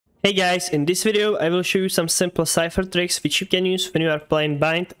Hey guys, in this video I will show you some simple Cypher tricks which you can use when you are playing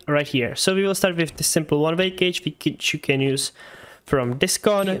bind right here. So we will start with the simple one-way cage which you can use from this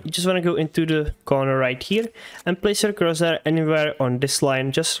corner. You just want to go into the corner right here and place your crosshair anywhere on this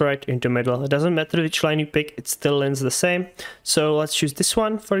line, just right in the middle. It doesn't matter which line you pick, it still lands the same. So let's choose this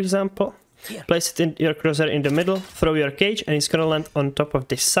one for example. Place it in your crosshair in the middle, throw your cage, and it's gonna land on top of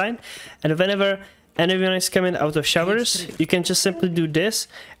this sign. And whenever anyone is coming out of showers, you can just simply do this,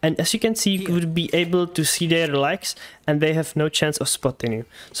 and as you can see, you would be able to see their legs and they have no chance of spotting you.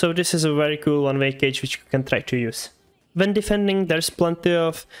 So this is a very cool one-way cage which you can try to use. When defending, there's plenty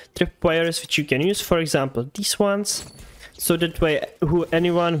of tripwires which you can use, for example these ones, so that way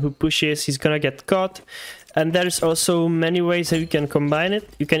anyone who pushes is gonna get caught. And there's also many ways that you can combine it.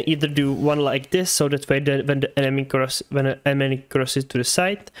 You can either do one like this, so that way when an enemy crosses to the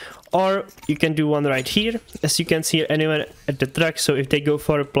side, or you can do one right here. As you can see, anyone at the truck, so if they go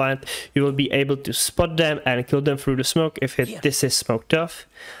for a plant, you will be able to spot them and kill them through the smoke if this is smoked off.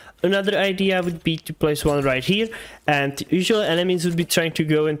 Another idea would be to place one right here, and usually enemies would be trying to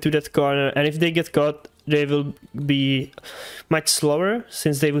go into that corner, and if they get caught, they will be much slower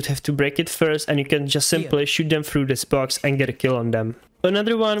since they would have to break it first, and you can just simply shoot them through this box and get a kill on them.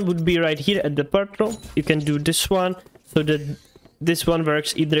 Another one would be right here at the portal. You can do this one, so that this one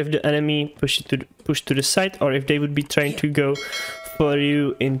works either if the enemy push to the side, or if they would be trying to go for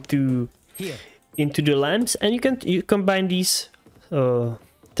you into the lamps. And you combine these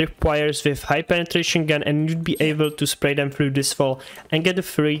tripwires with high penetration gun, and you'd be able to spray them through this wall and get a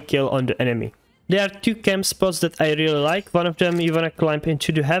free kill on the enemy. There are two cam spots that I really like. One of them, you want to climb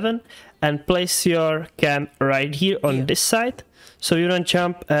into the heaven and place your cam right here on this side. So you want to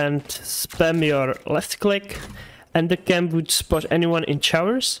jump and spam your left click, and the cam would spot anyone in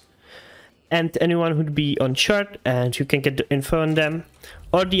showers and anyone would be on short, and you can get the info on them.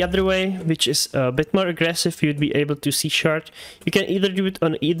 Or the other way, which is a bit more aggressive, you'd be able to see short. You can either do it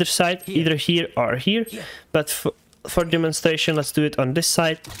on either side, either here or here, but for demonstration, let's do it on this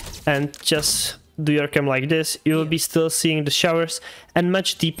side and just do your cam like this. You will be still seeing the showers and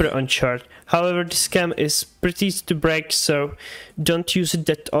much deeper on short. However, this cam is pretty easy to break, so don't use it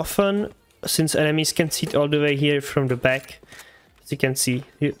that often since enemies can see it all the way here from the back. As you can see,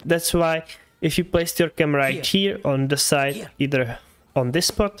 that's why if you placed your cam right here on the side, either on this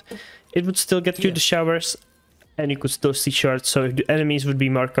spot, it would still get you the showers and you could still see short, so the enemies would be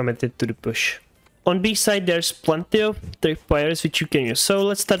more committed to the push. On B side, there's plenty of tripwires which you can use. So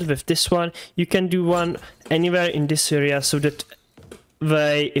let's start with this one. You can do one anywhere in this area, so that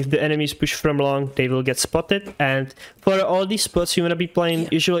way if the enemies push from long, they will get spotted. And for all these spots, you want to be playing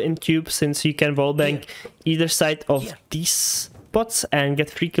usually in tube, since you can wallbang either side of these spots and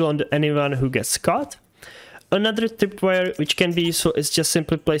get free kill on anyone who gets caught. Another tripwire which can be useful is just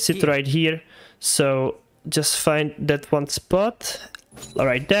simply place it right here. So just find that one spot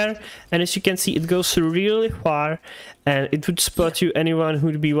right there, and as you can see, it goes really far, and it would spot you anyone who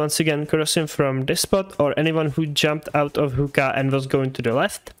would be once again crossing from this spot, or anyone who jumped out of hookah and was going to the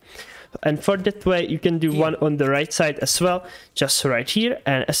left. And for that way, you can do one on the right side as well, just right here.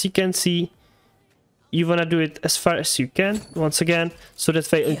 And as you can see, you want to do it as far as you can, once again, so that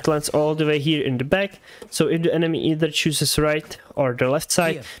way it lands all the way here in the back. So if the enemy either chooses right or the left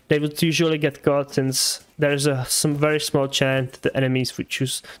side, they would usually get caught, since there's some very small chance the enemies would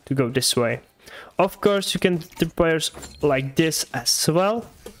choose to go this way. Of course, you can tripwires like this as well,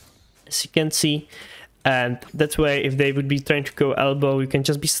 as you can see. And that way, if they would be trying to go elbow, you can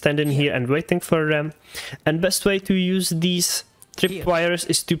just be standing here and waiting for them. And best way to use these tripwires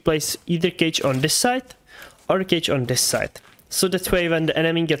is to place either cage on this side or cage on this side. So that way when the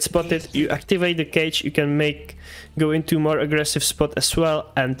enemy gets spotted, you activate the cage, you can go into more aggressive spot as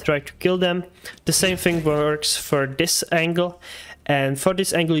well and try to kill them. The same thing works for this angle, and for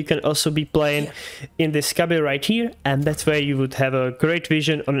this angle you can also be playing in this cubby right here, and that way you would have a great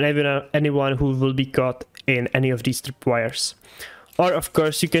vision on anyone who will be caught in any of these tripwires. Or of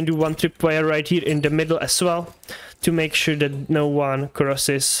course you can do one tripwire right here in the middle as well, to make sure that no one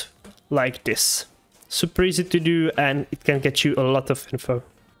crosses like this. Super easy to do, and it can get you a lot of info.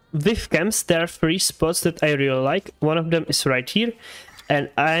 With cams, there are three spots that I really like. One of them is right here,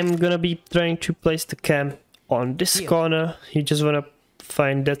 and I'm gonna be trying to place the cam on this corner. You just wanna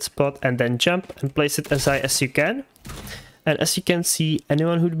find that spot and then jump and place it as high as you can. And as you can see,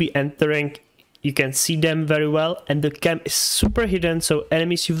 anyone who'd be entering, you can see them very well, and the cam is super hidden, so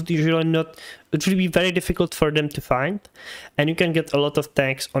enemies you would usually not, it will be very difficult for them to find, and you can get a lot of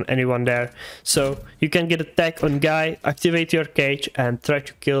tags on anyone there. So you can get a tag on guy, activate your cage and try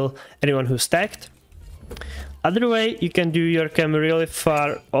to kill anyone who's tagged. Other way, you can do your cam really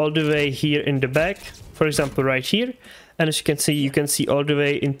far all the way here in the back, for example right here, and as you can see all the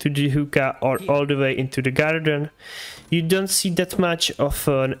way into the hookah or all the way into the garden. You don't see that much of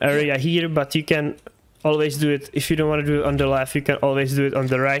an area here, but you can always do it. If you don't want to do it on the left, you can always do it on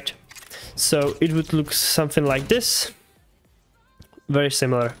the right. So it would look something like this, very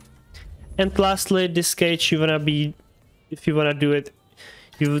similar. And lastly, this cage, if you wanna do it,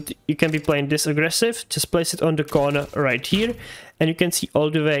 you can be playing this aggressive. Just place it on the corner right here, and you can see all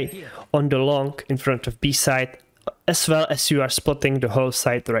the way on the long in front of B side, as well as you are spotting the whole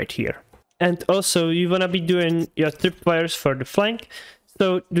side right here. And also you wanna be doing your tripwires for the flank.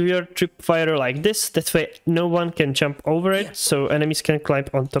 So do your tripwire like this, that way no one can jump over it, so enemies can climb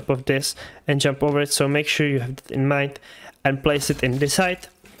on top of this and jump over it. So make sure you have that in mind and place it in this height,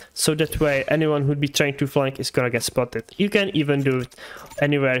 so that way anyone who'd be trying to flank is gonna get spotted. You can even do it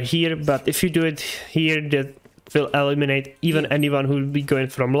anywhere here, but if you do it here, that will eliminate even anyone who would be going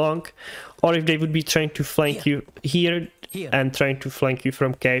from long, or if they would be trying to flank you here and trying to flank you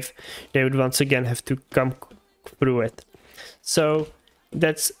from cave, they would once again have to come through it. So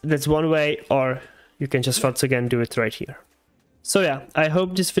that's one way, or you can just once again do it right here. So yeah, I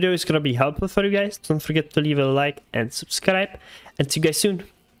hope this video is gonna be helpful for you guys. Don't forget to leave a like and subscribe, and see you guys soon.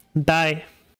 Bye.